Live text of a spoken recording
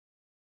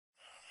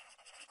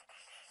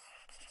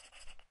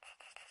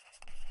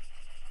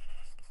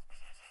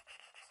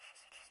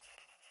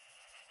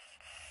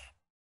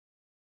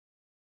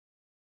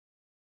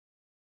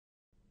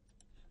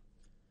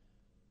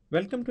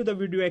Welcome to the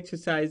video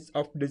exercise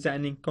of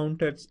designing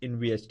counters in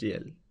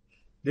VHDL.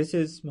 This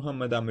is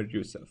Muhammad Amir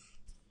Yusuf.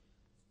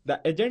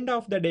 The agenda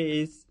of the day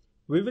is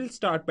we will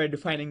start by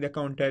defining the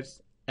counters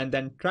and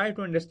then try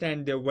to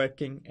understand their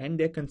working and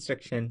their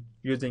construction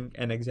using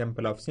an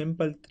example of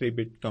simple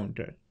 3-bit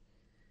counter.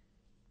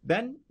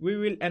 Then we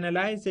will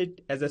analyze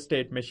it as a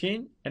state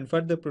machine and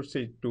further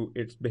proceed to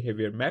its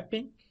behavior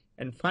mapping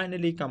and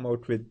finally come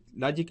out with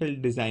logical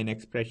design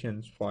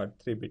expressions for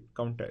 3-bit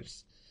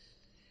counters.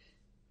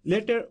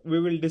 Later,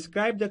 we will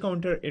describe the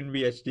counter in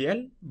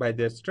VHDL by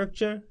their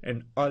structure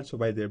and also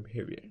by their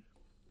behavior.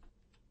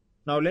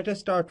 Now let us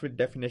start with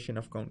definition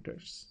of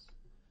counters.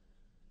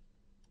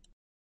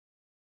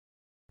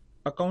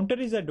 A counter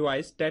is a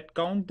device that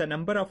counts the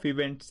number of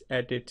events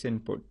at its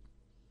input.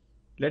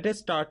 Let us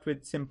start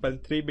with simple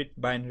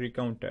 3-bit binary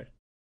counter.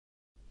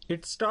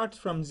 It starts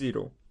from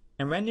 0,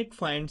 and when it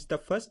finds the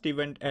first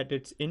event at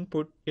its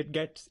input, it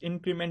gets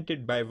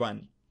incremented by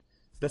 1.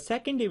 The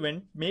second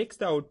event makes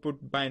the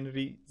output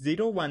binary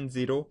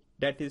 010,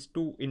 that is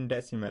 2 in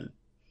decimal.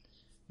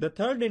 The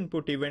third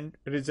input event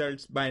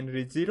results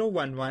binary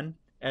 011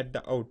 at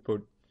the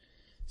output.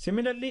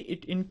 Similarly,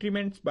 it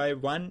increments by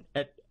 1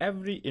 at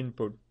every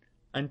input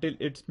until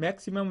its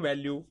maximum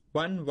value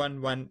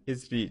 111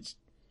 is reached.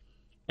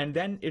 And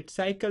then it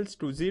cycles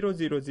to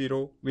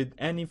 000 with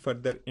any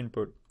further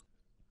input.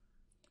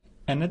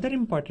 Another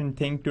important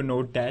thing to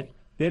note that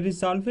there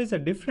is always a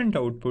different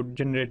output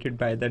generated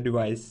by the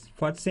device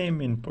for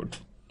same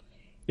input.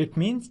 It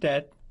means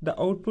that the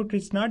output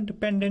is not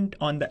dependent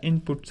on the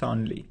inputs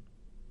only.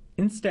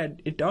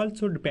 Instead, it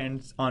also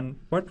depends on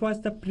what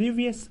was the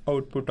previous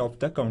output of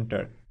the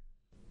counter.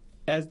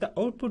 As the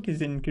output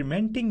is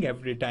incrementing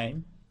every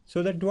time,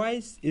 so the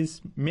device is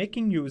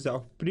making use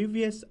of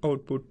previous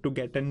output to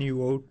get a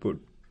new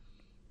output.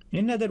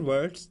 In other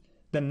words,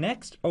 the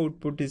next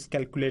output is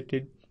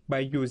calculated by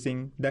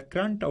using the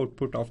current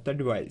output of the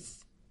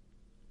device.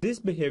 This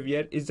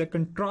behavior is a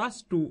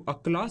contrast to a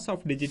class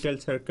of digital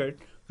circuit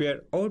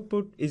where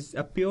output is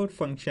a pure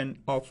function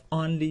of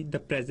only the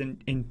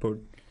present input.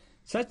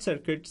 Such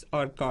circuits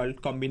are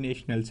called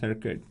combinational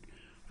circuit,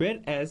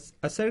 whereas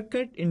a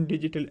circuit in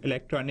digital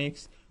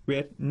electronics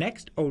where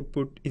next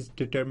output is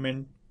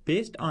determined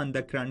based on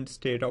the current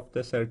state of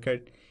the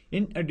circuit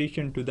in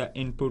addition to the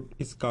input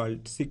is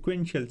called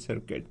sequential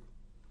circuit.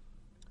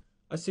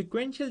 A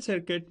sequential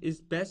circuit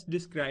is best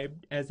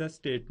described as a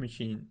state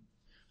machine.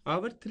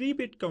 Our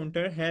 3-bit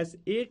counter has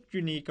 8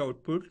 unique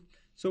outputs,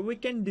 so we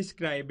can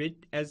describe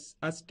it as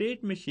a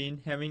state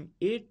machine having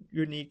 8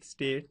 unique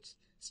states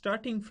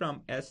starting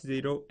from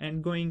S0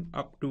 and going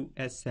up to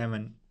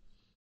S7.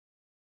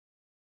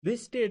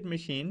 This state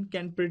machine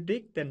can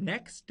predict the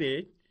next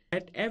state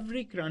at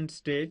every current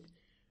state.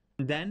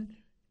 Then,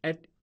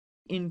 at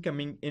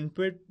incoming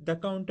input, the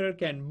counter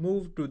can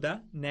move to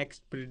the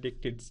next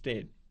predicted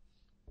state.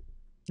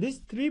 This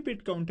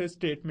 3-bit counter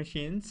state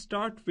machine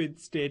starts with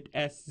state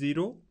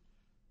S0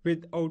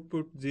 with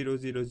output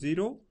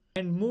 000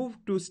 and move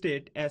to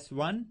state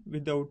S1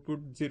 with output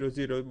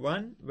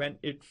 001 when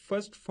it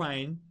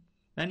finds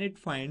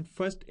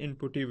first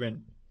input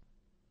event.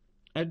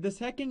 At the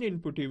second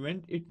input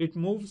event, it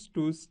moves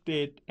to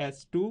state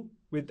S2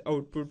 with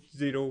output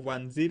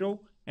 010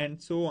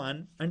 and so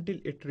on until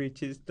it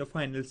reaches the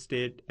final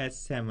state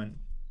S7.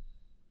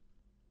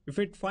 If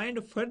it finds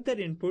a further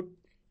input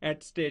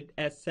at state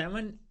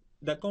S7,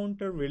 the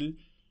counter will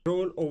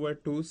roll over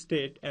to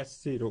state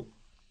S0.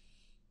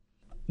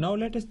 Now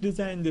let us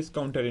design this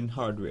counter in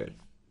hardware.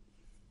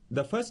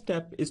 The first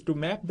step is to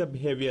map the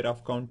behavior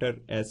of counter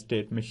as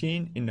state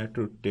machine in a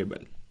truth table.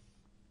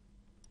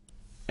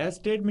 As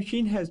state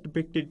machine has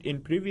depicted in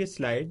previous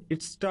slide,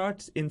 it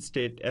starts in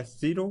state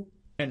S0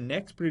 and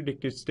next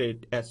predicted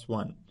state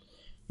S1.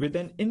 With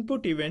an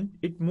input event,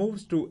 it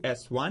moves to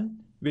S1,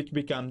 which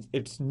becomes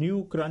its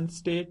new current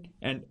state,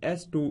 and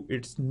S2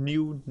 its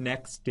new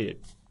next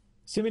state.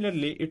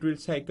 Similarly, it will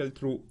cycle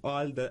through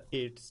all the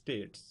 8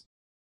 states.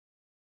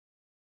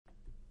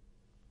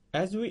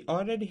 As we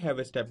already have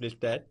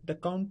established that the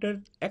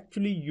counter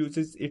actually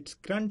uses its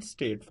current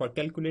state for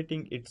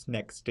calculating its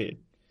next state.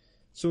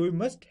 So we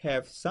must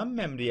have some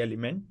memory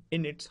element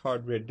in its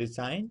hardware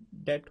design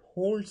that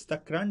holds the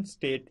current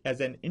state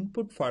as an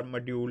input for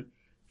module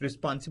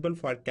responsible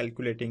for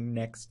calculating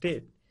next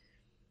state.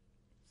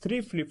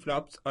 3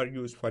 flip-flops are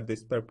used for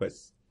this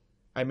purpose.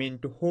 I mean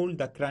to hold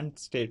the current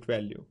state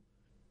value.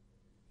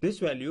 This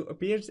value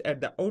appears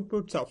at the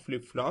outputs of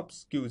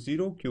flip-flops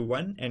Q0,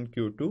 Q1 and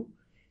Q2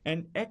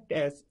 and act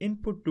as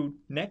input to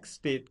next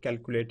state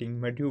calculating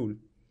module.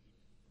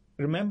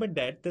 Remember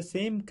that the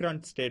same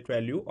current state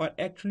value are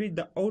actually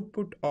the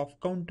output of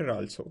counter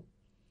also.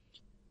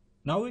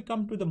 Now we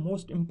come to the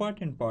most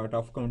important part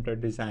of counter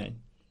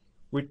design.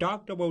 We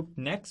talked about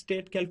next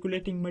state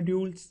calculating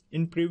modules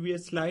in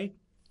previous slide.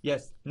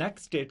 Yes,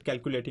 next state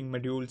calculating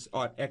modules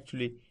are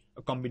actually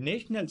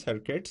combinational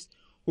circuits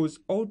whose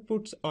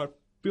outputs are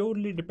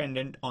purely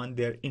dependent on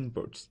their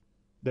inputs.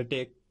 They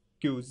take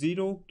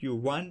Q0,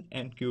 Q1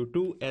 and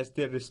Q2 as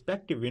their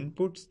respective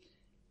inputs,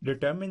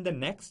 determine the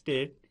next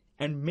state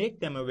and make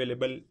them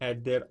available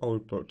at their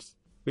outputs,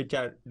 which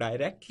are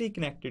directly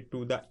connected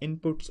to the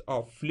inputs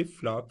of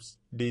flip-flops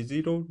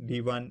D0,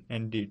 D1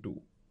 and D2.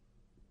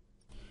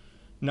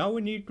 Now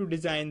we need to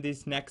design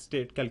these next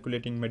state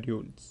calculating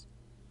modules.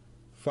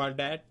 For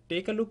that,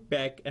 take a look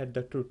back at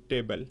the truth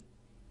table.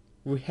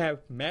 We have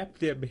mapped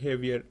their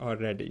behavior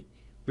already.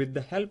 With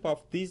the help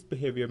of these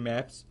behavior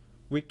maps,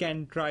 we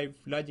can drive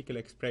logical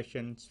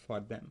expressions for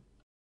them.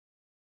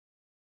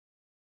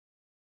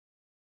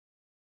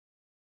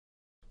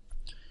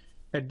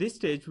 At this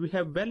stage, we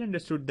have well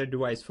understood the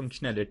device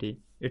functionality,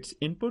 its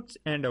inputs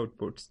and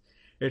outputs,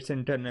 its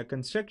internal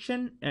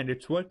construction, and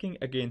its working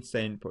against the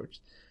inputs.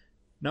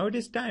 Now it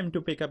is time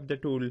to pick up the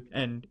tool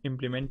and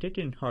implement it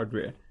in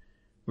hardware.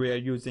 We are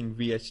using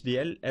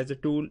VHDL as a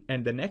tool,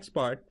 and the next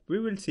part we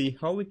will see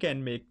how we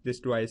can make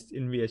this device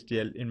in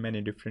VHDL in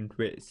many different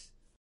ways.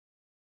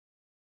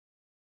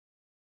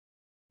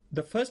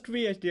 The first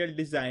VHDL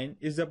design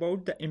is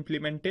about the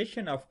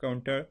implementation of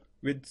counter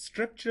with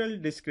structural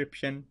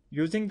description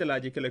using the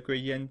logical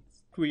equations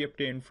we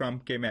obtained from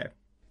K-map.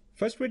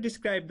 First we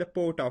describe the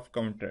port of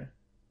counter.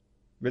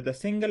 With a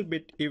single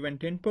bit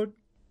event input,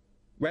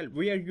 well,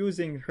 we are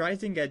using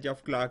rising edge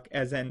of clock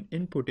as an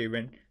input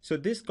event, so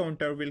this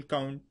counter will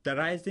count the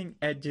rising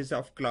edges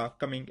of clock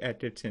coming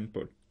at its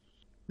input.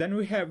 Then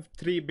we have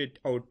 3-bit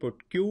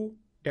output Q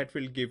that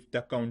will give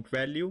the count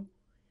value.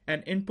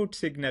 An input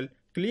signal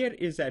clear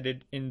is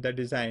added in the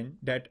design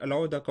that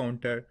allow the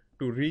counter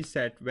to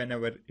reset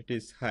whenever it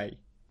is high.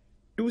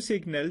 Two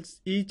signals,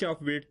 each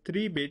of which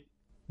 3-bit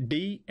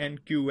D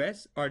and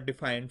QS, are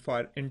defined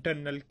for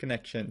internal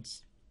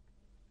connections.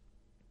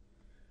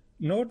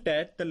 Note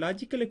that the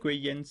logical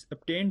equations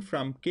obtained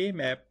from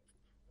K-map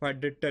for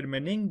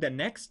determining the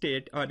next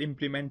state are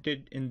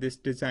implemented in this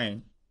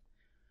design.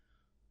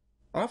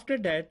 After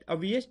that, a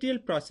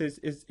VHDL process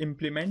is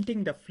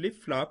implementing the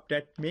flip-flop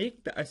that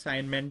make the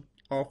assignment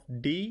of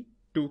D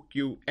to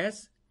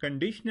QS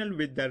conditional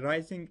with the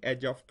rising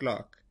edge of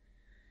clock.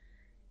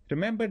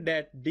 Remember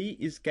that D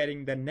is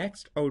carrying the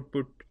next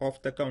output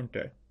of the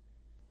counter.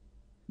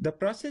 The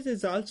process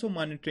is also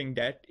monitoring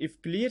that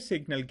if clear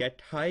signal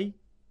get high,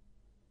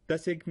 the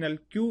signal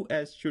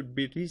QS should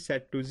be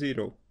reset to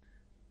 0.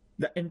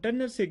 The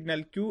internal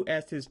signal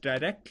QS is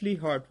directly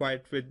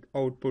hardwired with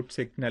output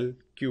signal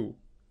Q.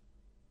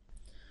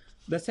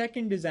 The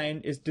second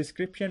design is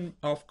description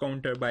of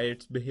counter by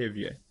its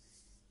behavior.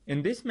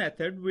 In this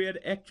method, we are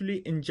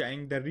actually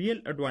enjoying the real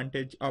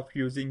advantage of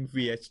using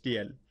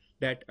VHDL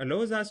that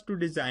allows us to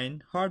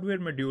design hardware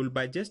module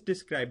by just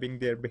describing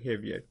their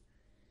behavior,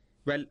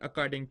 well,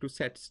 according to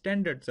set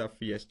standards of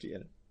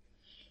VHDL.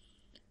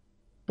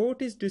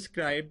 Port is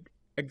described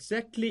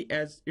exactly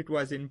as it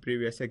was in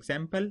previous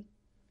example.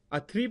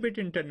 A 3-bit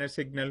internal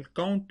signal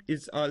count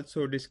is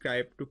also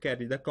described to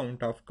carry the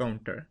count of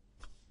counter.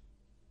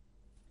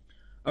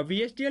 A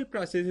VHDL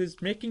process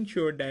is making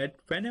sure that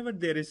whenever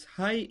there is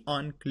high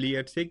on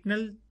clear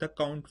signal, the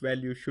count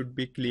value should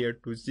be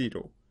cleared to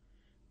 0.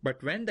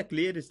 But when the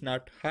clear is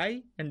not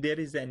high and there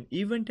is an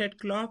event at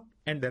clock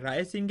and the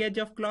rising edge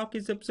of clock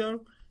is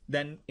observed,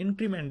 then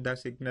increment the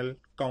signal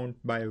count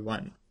by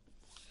 1.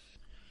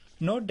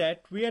 Note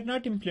that we are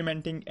not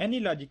implementing any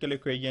logical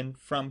equation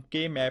from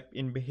K-map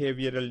in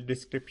behavioral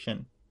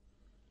description.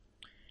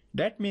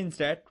 That means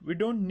that we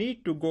don't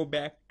need to go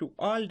back to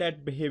all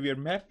that behavior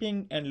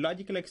mapping and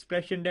logical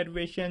expression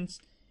derivations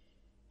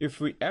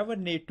if we ever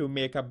need to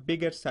make a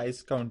bigger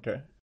size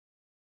counter.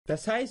 The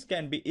size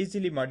can be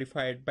easily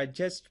modified by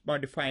just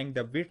modifying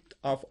the width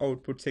of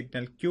output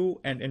signal Q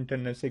and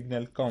internal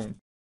signal count.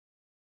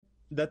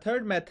 The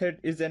third method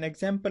is an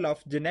example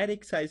of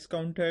generic size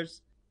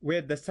counters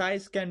where the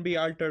size can be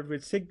altered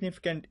with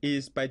significant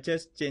ease by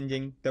just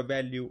changing the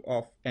value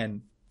of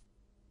n.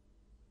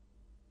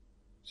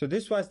 So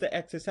this was the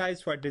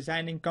exercise for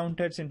designing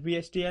counters in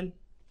VHDL.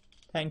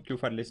 Thank you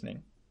for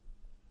listening.